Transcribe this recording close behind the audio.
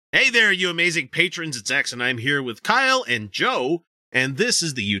Hey there, you amazing patrons. It's X, and I'm here with Kyle and Joe, and this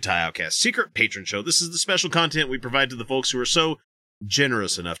is the Utah Outcast Secret Patron Show. This is the special content we provide to the folks who are so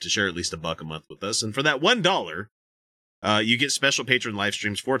generous enough to share at least $1 a month with us. And for that $1, you get special patron live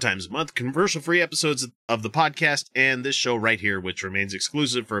streams 4 times a month, commercial-free episodes of the podcast, and this show right here, which remains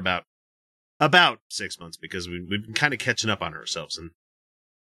exclusive for about 6 months, because we've been kind of catching up on ourselves, and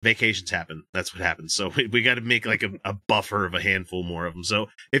vacations happen. That's what happens. So we got to make like a buffer of a handful more of them. So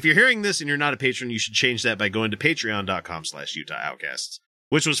if you're hearing this and you're not a patron, you should change that by going to patreon.com/Utah Outcasts,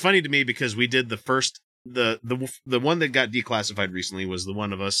 which was funny to me because we did the first, the one that got declassified recently was the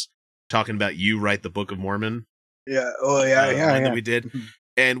one of us talking about You Write the Book of Mormon. Yeah. Oh yeah. That we did.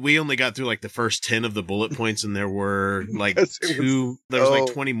 And we only got through like the first 10 of the bullet points, and there were like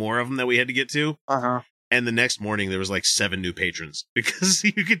like 20 more of them that we had to get to. Uh-huh. And the next morning, there was like 7 new patrons because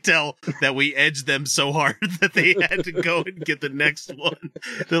you could tell that we edged them so hard that they had to go and get the next one.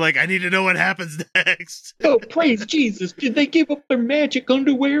 They're like, I need to know what happens next. Oh, praise Jesus. Did they give up their magic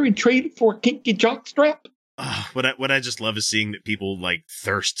underwear and trade it for a kinky jockstrap? What I just love is seeing that people like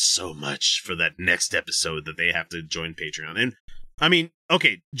thirst so much for that next episode that they have to join Patreon. And I mean,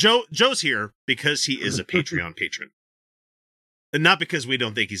 okay, Joe's here because he is a Patreon patron. And not because we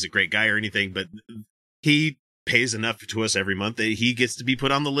don't think he's a great guy or anything, but he pays enough to us every month that he gets to be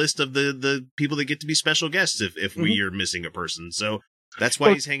put on the list of the people that get to be special guests if we are missing a person. So that's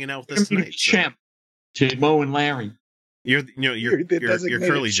why he's hanging out with us tonight. Champ to Mo and Larry. You're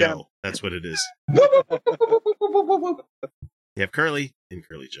Curly Joe. That's what it is. You have Curly and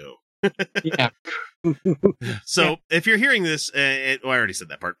Curly Joe. Yeah. So if you're hearing this, I already said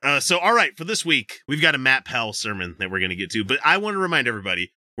that part. So all right, for this week, we've got a Matt Powell sermon that we're going to get to, but I want to remind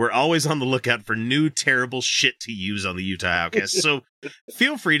everybody, we're always on the lookout for new terrible shit to use on the Utah Outcast. So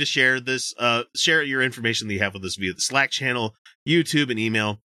feel free to share this, share your information that you have with us via the Slack channel, YouTube, and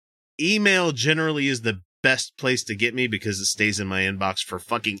email. Email generally is the best place to get me because it stays in my inbox for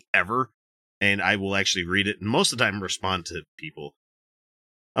fucking ever, and I will actually read it and most of the time respond to people.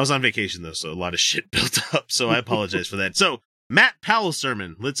 I was on vacation though, so a lot of shit built up, so I apologize for that. So Matt Powell's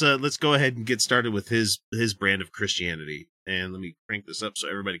sermon. Let's go ahead and get started with his brand of Christianity. And let me crank this up so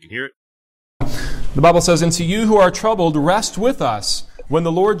everybody can hear it. The Bible says, "And to you who are troubled, rest with us, when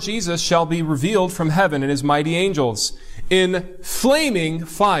the Lord Jesus shall be revealed from heaven in his mighty angels, in flaming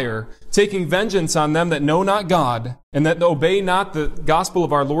fire, taking vengeance on them that know not God, and that obey not the gospel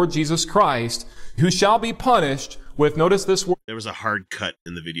of our Lord Jesus Christ, who shall be punished with," notice this word. There was a hard cut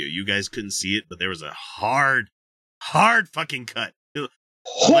in the video. You guys couldn't see it, but there was a hard fucking cut.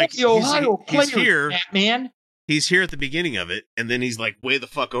 Like, he's here, man. He's here at the beginning of it, and then he's like way the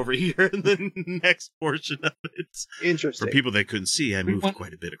fuck over here in the next portion of it. Interesting. For people that couldn't see, I moved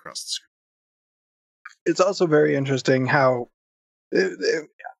quite a bit across the screen. It's also very interesting how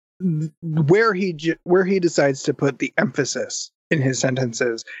where he decides to put the emphasis in his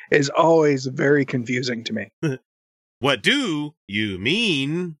sentences is always very confusing to me. What do you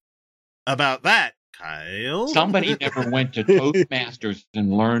mean about that, Kyle? Somebody never went to Toastmasters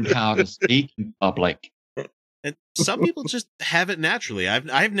and learned how to speak in public. And some people just have it naturally.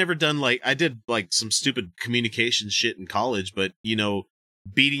 I've never done I did some stupid communication shit in college, but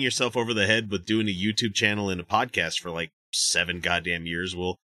beating yourself over the head with doing a YouTube channel and a podcast for 7 goddamn years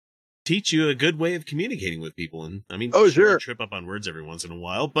will teach you a good way of communicating with people. And I mean, sure, I trip up on words every once in a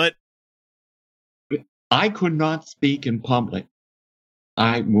while, but I could not speak in public.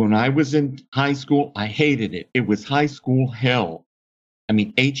 When I was in high school, I hated it. It was high school hell. I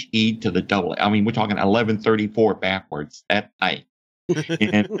mean, HE to the double. I mean, we're talking 1134 backwards that night.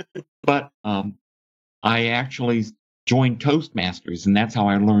 But I actually joined Toastmasters, and that's how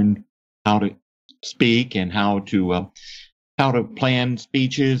I learned how to speak and how to plan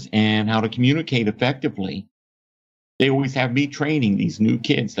speeches and how to communicate effectively. They always have me training these new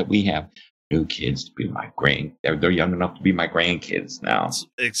kids that we have. New kids to be they're young enough to be my grandkids now.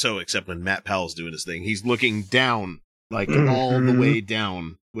 So except when Matt Powell's doing his thing, he's looking down. All the way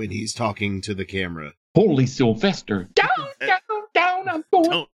down when he's talking to the camera. Holy Sylvester. Down, I'm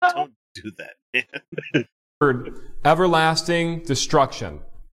going Don't do that. Word, everlasting destruction.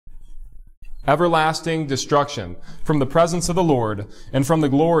 Everlasting destruction from the presence of the Lord and from the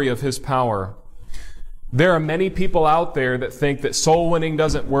glory of his power. There are many people out there that think that soul winning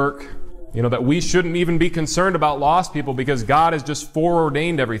doesn't work. That we shouldn't even be concerned about lost people because God has just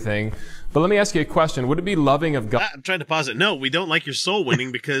foreordained everything. But let me ask you a question. Would it be loving of God? I'm trying to pause it. No, we don't like your soul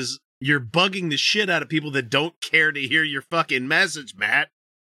winning because you're bugging the shit out of people that don't care to hear your fucking message, Matt.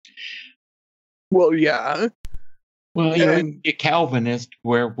 Well, yeah. Well, you're a Calvinist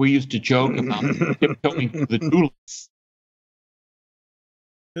where we used to joke about tiptoeing through the tulips.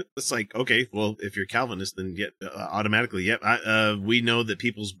 It's like, okay, well, if you're Calvinist, then automatically, we know that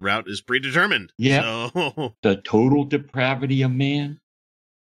people's route is predetermined. Yeah. So. The total depravity of man.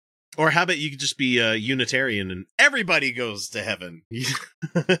 Or how about you could just be a Unitarian and everybody goes to heaven?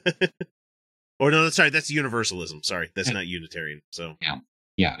 Or no, sorry, that's universalism. Sorry, that's not Unitarian. So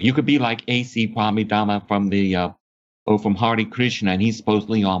yeah, you could be like A.C. Pramidama from the from Hare Krishna, and he's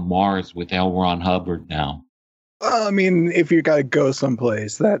supposedly on Mars with L. Ron Hubbard now. Well, I mean, if you got to go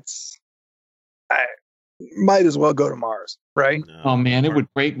someplace, I might as well go to Mars, right? No, Oh man, it would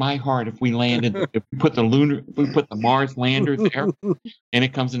break my heart if we landed, if we put the Mars lander there, and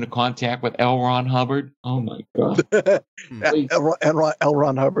it comes into contact with L. Ron Hubbard. Oh my God! L.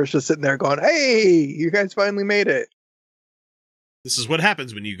 Ron Hubbard's just sitting there going, "Hey, you guys finally made it." This is what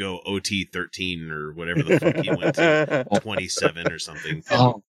happens when you go OT 13 or whatever the fuck you went to, 27 or something.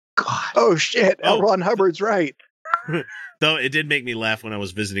 Oh God! Oh shit! L. Ron Hubbard's right. Though it did make me laugh when I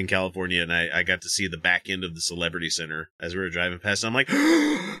was visiting California and I got to see the back end of the Celebrity Center as we were driving past. I'm like,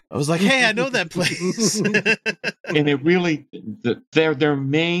 I was like, hey, I know that place. And it really, their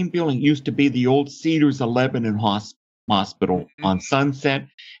main building used to be the old Cedars of Lebanon Hospital on Sunset.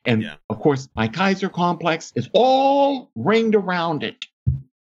 And of course, my Kaiser complex is all ringed around it.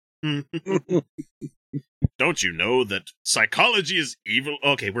 Don't you know that psychology is evil?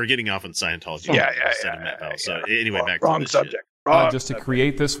 Okay, we're getting off on Scientology. So anyway, back wrong to this subject. Just to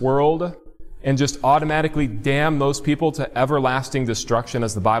create this world and just automatically damn those people to everlasting destruction,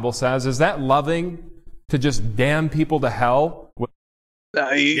 as the Bible says. Is that loving to just damn people to hell?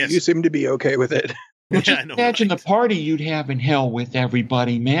 You seem to be okay with it. Imagine the party you'd have in hell with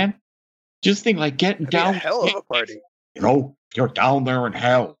everybody, man. Just think like getting down. A hell of a party. You know, you're down there in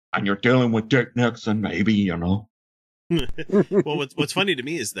hell. And you're dealing with Dick Nixon, maybe, you know. Well, what's funny to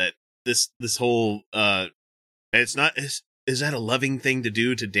me is that this whole it's not is that a loving thing to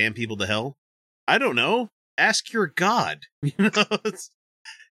do, to damn people to hell? I don't know. Ask your God. You know,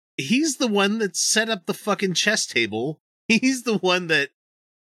 he's the one that set up the fucking chess table. He's the one that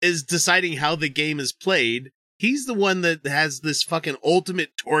is deciding how the game is played. He's the one that has this fucking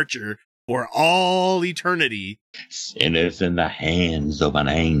ultimate torture for all eternity. Sin is in the hands of an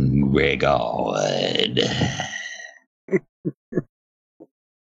angry God.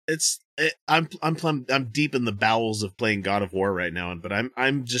 I'm deep in the bowels of playing God of War right now, but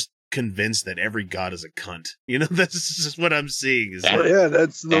I'm just convinced that every god is a cunt. You know, that's just what I'm seeing.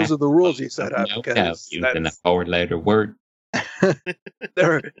 Those are the rules you set up. Using a four-letter word.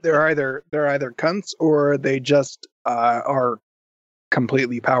 they're either cunts or they just are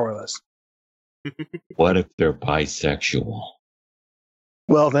completely powerless. What if they're bisexual?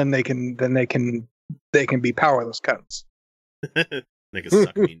 Well, then they can be powerless cunts. They can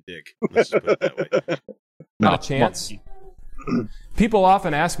suck mean dick. Let's just put it that way. Not a chance. People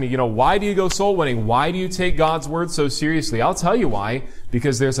often ask me, why do you go soul winning? Why do you take God's word so seriously? I'll tell you why.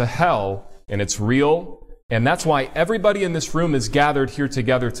 Because there's a hell, and it's real, and that's why everybody in this room is gathered here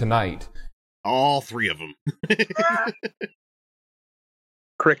together tonight. All three of them.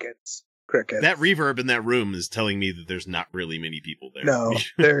 Crickets. That reverb in that room is telling me that there's not really many people there. No,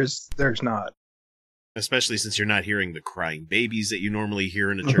 there's not. Especially since you're not hearing the crying babies that you normally hear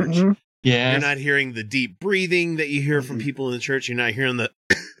in a church. Mm-hmm. Yeah. You're not hearing the deep breathing that you hear from people in the church. You're not hearing the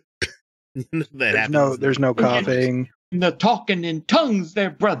there's no coughing. The talking in tongues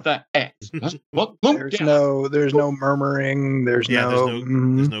there, brother X. There's no murmuring. There's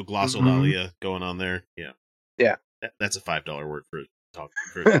no glossolalia going on there. Yeah. That's a $5 word for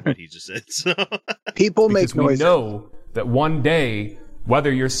what he just said. So. People make noise. We know that one day, whether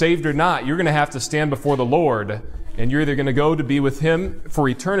you're saved or not, you're going to have to stand before the Lord, and you're either going to go to be with Him for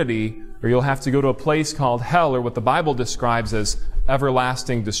eternity, or you'll have to go to a place called hell, or what the Bible describes as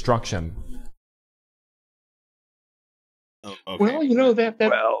everlasting destruction. Oh, okay. Well,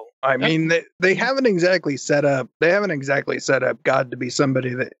 Well, I mean, they haven't exactly set up. They haven't exactly set up God to be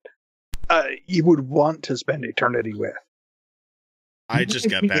somebody that you would want to spend eternity with. I just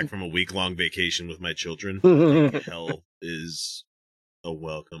got back from a week-long vacation with my children. Hell is a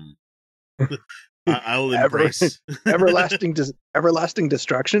welcome. I'll embrace everlasting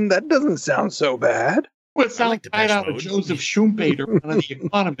destruction. That doesn't sound so bad. Well, it sounds right out of Joseph Schumpeter, one of the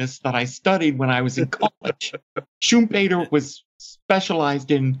economists that I studied when I was in college. Schumpeter was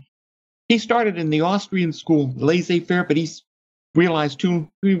specialized he started in the Austrian school, laissez-faire, but he realized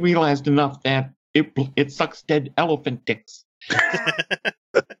enough that it sucks dead elephant dicks.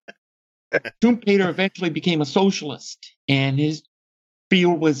 Schumpeter eventually became a socialist, and his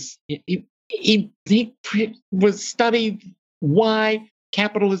field was he was studied why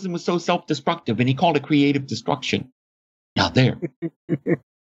capitalism was so self-destructive, and he called it creative destruction. Now there,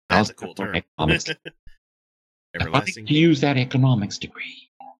 That's a cool term. Economics. I'd like Everlasting. to use that economics degree.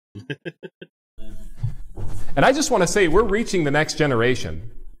 And I just want to say, we're reaching the next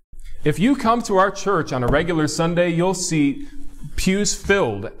generation. If you come to our church on a regular Sunday, you'll see pews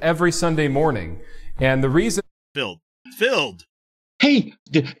filled every Sunday morning. And the reason... Filled. Hey,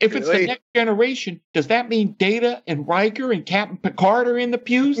 if it's the Wait. next generation, does that mean Data and Riker and Captain Picard are in the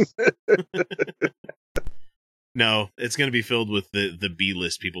pews? No, it's going to be filled with the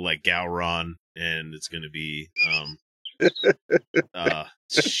B-list people like Gowron, and it's going to be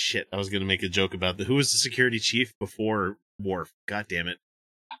shit. I was going to make a joke about who was the security chief before Worf. God damn it.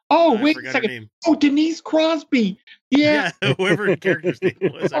 Oh, I wait a forgot her name. second. Oh, Denise Crosby. Yeah. Whoever the character's name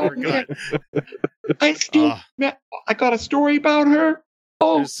was, I forgot. I got a story about her.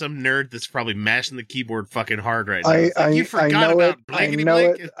 Oh, There's some nerd that's probably mashing the keyboard fucking hard right now. I It's like, you forgot know about it. I blankety know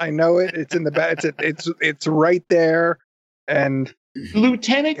blank. it. I know it. It's in the back. It's right there. And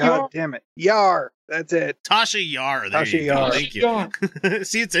Lieutenant God Yar. damn it, Yar. That's it. Tasha Yar. There Tasha you go. Yar. Thank you. Yar.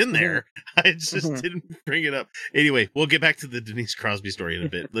 See, it's in there. I just Mhm. didn't bring it up. Anyway, we'll get back to the Denise Crosby story in a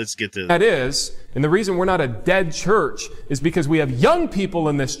bit. Let's get to that is, and the reason we're not a dead church is because we have young people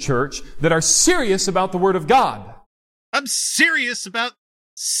in this church that are serious about the Word of God. I'm serious about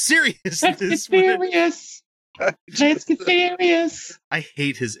Let's get seriousness. serious. Let's get serious. I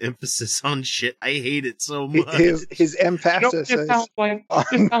hate his emphasis on shit. I hate it so much. His You know, emphasis this is sounds like on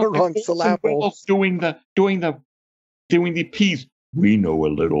this the sounds wrong like Orson syllable. Welles doing the piece. We know a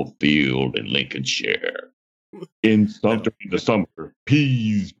little field in Lincolnshire. In during the summer,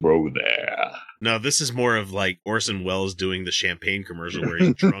 peas grow there. No, this is more of like Orson Welles doing the champagne commercial where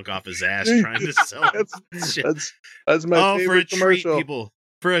he's drunk off his ass trying to sell shit. That's my Oh, for a favorite treat, commercial. people.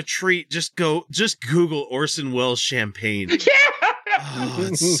 For a treat, just Google Orson Welles champagne. Oh,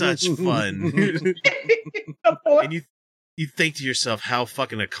 it's such fun. And you think to yourself how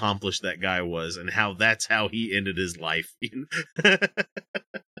fucking accomplished that guy was and how that's how he ended his life.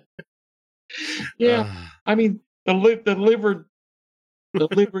 Yeah, I mean the liver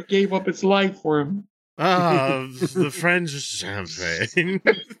gave up its life for him. The French champagne.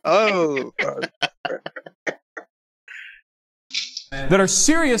 Oh, God. That are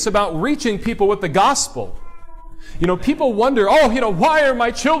serious about reaching people with the gospel. You know, people wonder, why are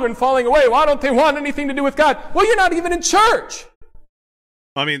my children falling away? Why don't they want anything to do with God? Well, you're not even in church.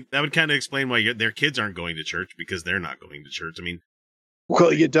 I mean, that would kind of explain why their kids aren't going to church because they're not going to church. I mean,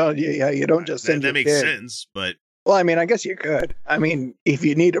 Well, you don't. Yeah, you don't just send that your makes kid. sense, but Well, I mean, I guess you could. I mean, if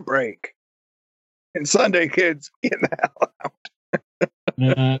you need a break. And Sunday kids, get the hell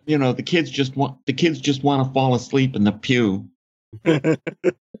out. The kids just want to fall asleep in the pew.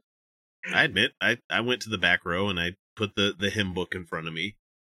 I admit, I went to the back row and I put the hymn book in front of me,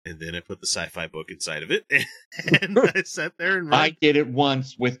 and then I put the sci-fi book inside of it, and I sat there and I read. did it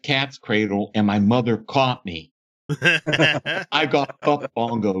once with Cat's Cradle, and my mother caught me. I got up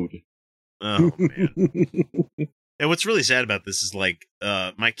bongoed. Oh man! And what's really sad about this is like,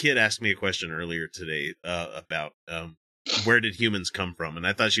 my kid asked me a question earlier today about where did humans come from, and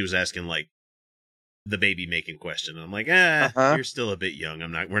I thought she was asking like the baby making question. And I'm like, you're still a bit young.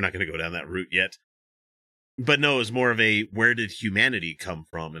 We're not going to go down that route yet. But no, it was more of a, where did humanity come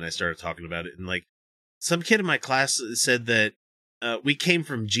from? And I started talking about it. And like, some kid in my class said that we came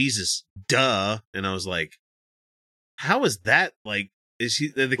from Jesus, duh. And I was like, how is that? Like,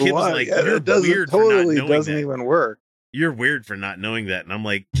 the kid was like, yeah, you're it doesn't, weird totally for not knowing doesn't that. even work. You're weird for not knowing that. And I'm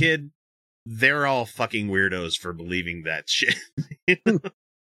like, kid, they're all fucking weirdos for believing that shit.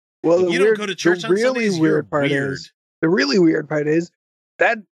 Well, You don't go to church on Sundays, you're weird. The really weird part is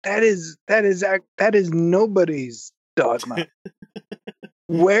that is nobody's dogma.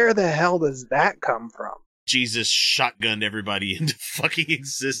 Where the hell does that come from? Jesus shotgunned everybody into fucking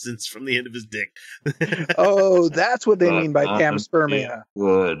existence from the end of his dick. Oh, that's what they mean by panspermia.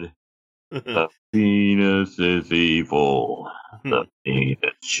 Good. The penis is evil. The penis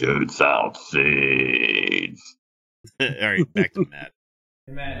shoots out seeds. All right, back to Matt.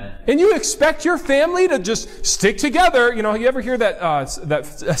 And you expect your family to just stick together. You know, you ever hear that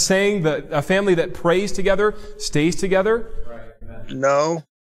saying that a family that prays together stays together? No.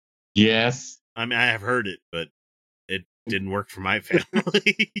 Yes. I mean, I have heard it, but it didn't work for my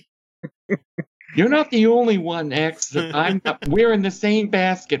family. You're not the only one, X. We're in the same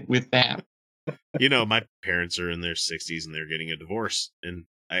basket with that. You know, my parents are in their 60s and they're getting a divorce, and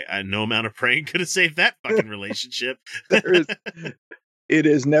I no amount of praying could have saved that fucking relationship. It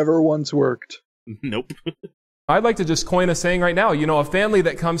has never once worked. Nope. I'd like to just coin a saying right now. You know, a family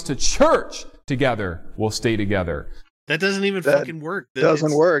that comes to church together will stay together. That doesn't even fucking work.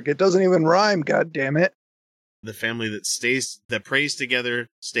 Doesn't work. It doesn't even rhyme. God damn it! the family that prays together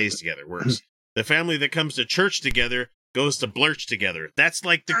stays together works. The family that comes to church together goes to blurch together. That's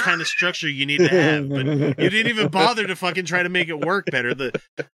like the kind of structure you need to have. But you didn't even bother to fucking try to make it work better.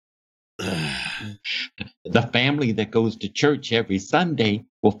 The family that goes to church every Sunday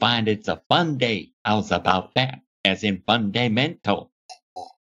will find it's a fun day. How's about that? As in fundamental.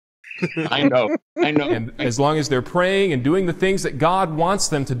 I know. And as long as they're praying and doing the things that God wants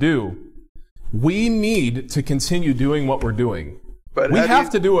them to do, we need to continue doing what we're doing. But we have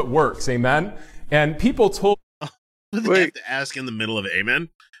to do what works, amen? And people told... They have to ask in the middle of it, amen?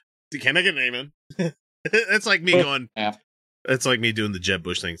 Can I get an amen? It's like me going... It's like me doing the Jeb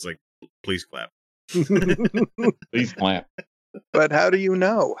Bush thing. It's like, please clap. Please clap. But how do you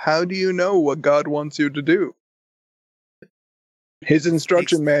know? How do you know what God wants you to do? His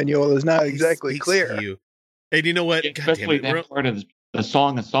instruction manual is not exactly clear. Hey, do you know what? Especially that part of the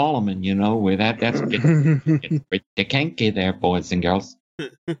Song of Solomon, where that's the kinky there, boys and girls.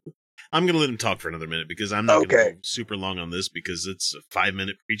 I'm going to let him talk for another minute because I'm not going to go super long on this because it's a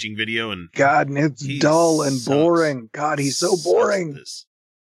 5-minute preaching video. And God, and it's dull and boring. God, he's so boring.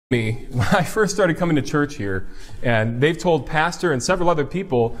 Me, when I first started coming to church here, and they've told Pastor and several other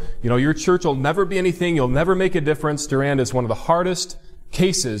people, your church will never be anything, you'll never make a difference. Durand is one of the hardest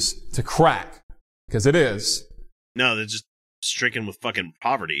cases to crack, because it is. No, they're just stricken with fucking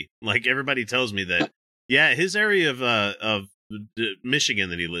poverty. Like, everybody tells me that, yeah, his area of Michigan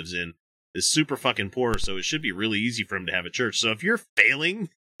that he lives in is super fucking poor, so it should be really easy for him to have a church. So if you're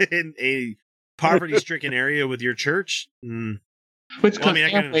failing in a poverty-stricken area with your church... It's because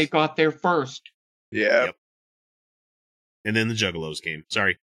Amway got there first. Yeah. Yep. And then the Juggalos came.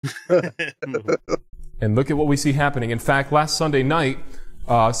 Sorry. And look at what we see happening. In fact, last Sunday night,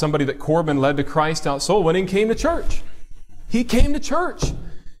 somebody that Corbin led to Christ out soul winning came to church. He came to church.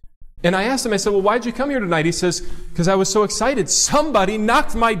 And I asked him, I said, well, why'd you come here tonight? He says, because I was so excited. Somebody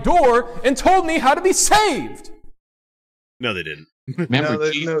knocked my door and told me how to be saved. No, they didn't. Remember,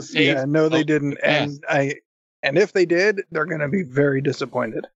 they didn't. And if they did, they're going to be very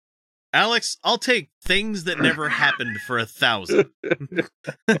disappointed. Alex, I'll take things that never happened for 1,000.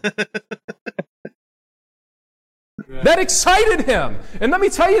 That excited him. And let me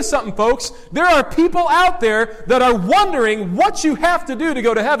tell you something, folks. There are people out there that are wondering what you have to do to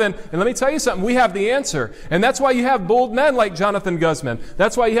go to heaven. And let me tell you something. We have the answer. And that's why you have bold men like Jonathan Guzman.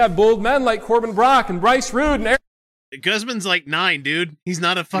 That's why you have bold men like Corbin Brock and Bryce Rood and Aaron. Guzman's like 9, dude. He's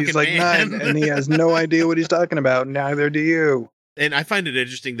not a fucking man. He's like 9, and he has no idea what he's talking about. Neither do you. And I find it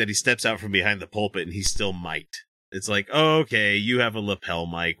interesting that he steps out from behind the pulpit and he's still mic'd. It's like, oh, okay, you have a lapel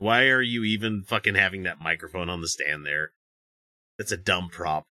mic. Why are you even fucking having that microphone on the stand there? That's a dumb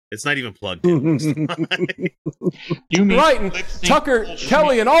prop. It's not even plugged in. You mean right, and Tucker,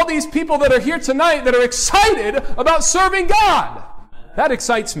 Kelly, and all these people that are here tonight that are excited about serving God. That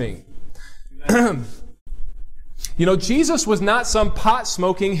excites me. Jesus was not some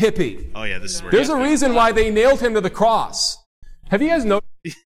pot-smoking hippie. Oh, yeah, this is where there's a reason why they nailed him to the cross. Have you guys noticed?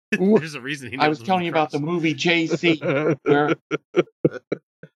 There's a reason he I was telling you about the movie J.C., where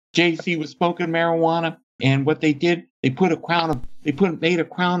J.C. was smoking marijuana, and what they did, they made a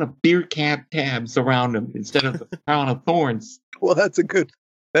crown of beer cap tabs around him instead of the crown of thorns. Well, that's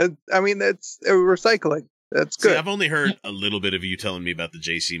that's recycling. That's good. See, I've only heard a little bit of you telling me about the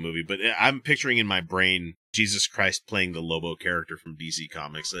JC movie, but I'm picturing in my brain Jesus Christ playing the Lobo character from DC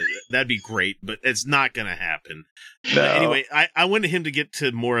Comics. That'd be great, but it's not going to happen. No. Anyway, I wanted him to get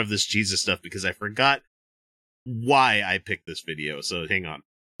to more of this Jesus stuff because I forgot why I picked this video. So hang on.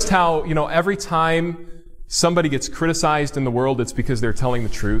 Just how, every time somebody gets criticized in the world, it's because they're telling the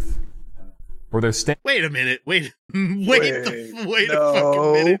truth. Or they're Wait a minute. Wait a fucking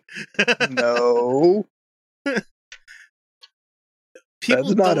minute. No.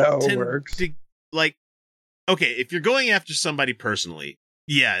 That's not how it works. Okay, if you're going after somebody personally,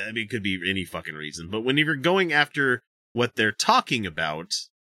 yeah, it could be any fucking reason. But when you're going after what they're talking about,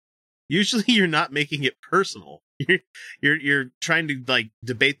 usually you're not making it personal. You're trying to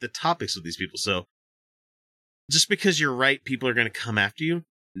debate the topics with these people. So just because you're right, people are going to come after you?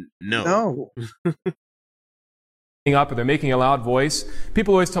 No. Up or they're making a loud voice.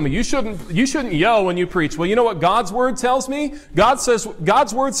 People always tell me you shouldn't yell when you preach. Well, you know what God's word tells me?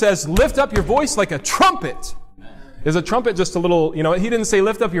 God's word says lift up your voice like a trumpet. Is a trumpet just a little, he didn't say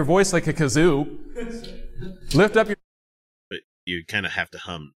lift up your voice like a kazoo. Lift up your... But you kind of have to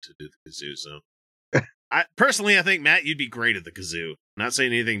hum to do the kazoo, so... I think, Matt, you'd be great at the kazoo. Not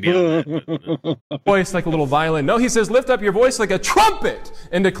saying anything beyond that. But, voice like a little violin. No, he says lift up your voice like a trumpet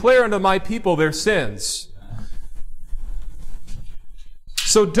and declare unto my people their sins.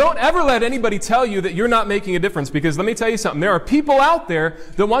 So don't ever let anybody tell you that you're not making a difference, because let me tell you something. There are people out there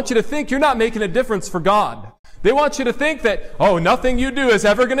that want you to think you're not making a difference for God. They want you to think that, oh, nothing you do is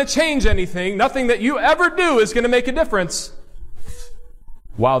ever going to change anything. Nothing that you ever do is going to make a difference.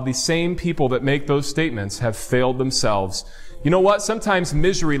 While the same people that make those statements have failed themselves. You know what? Sometimes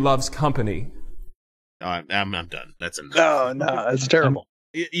misery loves company. I'm done. That's enough. No, it's terrible.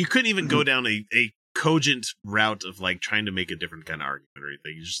 You couldn't even go down a cogent route of like trying to make a different kind of argument or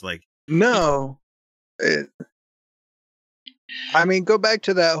anything. You're just like, no. I mean, go back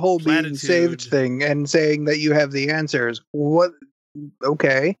to that whole being Platitude. saved thing and saying that you have the answers. What?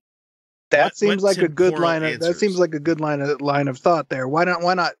 Okay, that seems like a good line. That seems like a good line of thought there. Why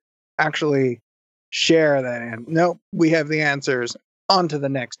not actually share that? And no, we have the answers. On to the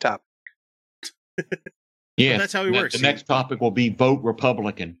next topic. Yeah, that's how he works. The next topic will be vote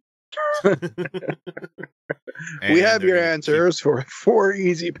Republican. We have your answers for 4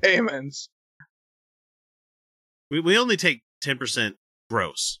 easy payments. We only take 10%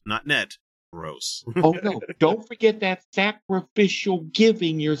 gross, not net. Gross. Oh no! Don't forget that sacrificial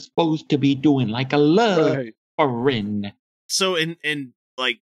giving you're supposed to be doing, like a love offering. So, in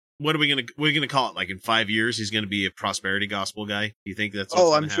like, what are we gonna call it? Like in 5 years, he's gonna be a prosperity gospel guy. Do you think that's?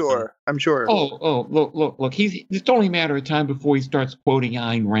 I'm sure. Oh, look! It's only a matter of time before he starts quoting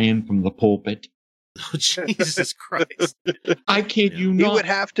Ayn Rand from the pulpit. Oh, Jesus Christ! I kid you not.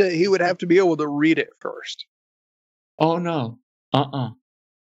 He would have to be able to read it first. Oh no!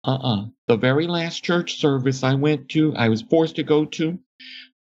 The very last church service I went to, I was forced to go to.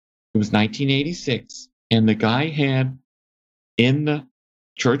 It was 1986, and the guy had in the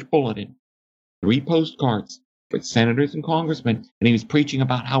church bulletin 3 postcards for senators and congressmen, and he was preaching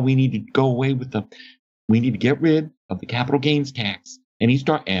about how we need to get rid of the capital gains tax.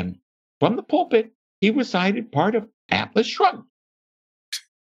 And from the pulpit, he recited part of Atlas Shrugged.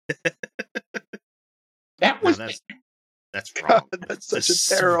 That was that's wrong. That's such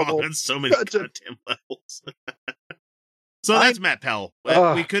a terrible. That's so many goddamn levels. So that's Matt Powell.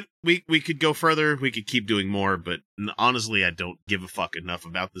 We could go further. We could keep doing more, but honestly, I don't give a fuck enough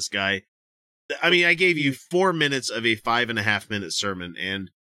about this guy. I mean, I gave you 4 minutes of a 5.5-minute sermon,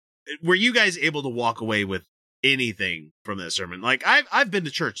 and were you guys able to walk away with anything from that sermon? Like, I've been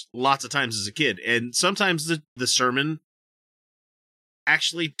to church lots of times as a kid, and sometimes the sermon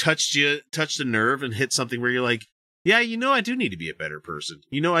actually touched a nerve and hit something where you're like, yeah, I do need to be a better person.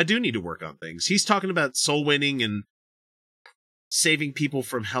 I do need to work on things. He's talking about soul winning and saving people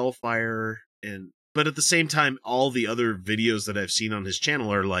from hellfire, but at the same time, all the other videos that I've seen on his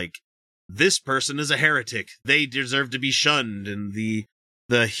channel are like, this person is a heretic. They deserve to be shunned, and the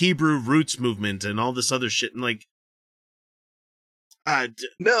Hebrew roots movement and all this other shit. And like, I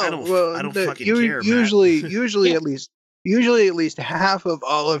don't fucking care. Usually at least half of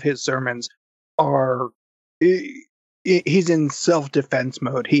all of his sermons are. He's in self-defense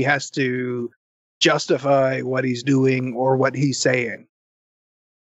mode. He has to justify what he's doing or what he's saying.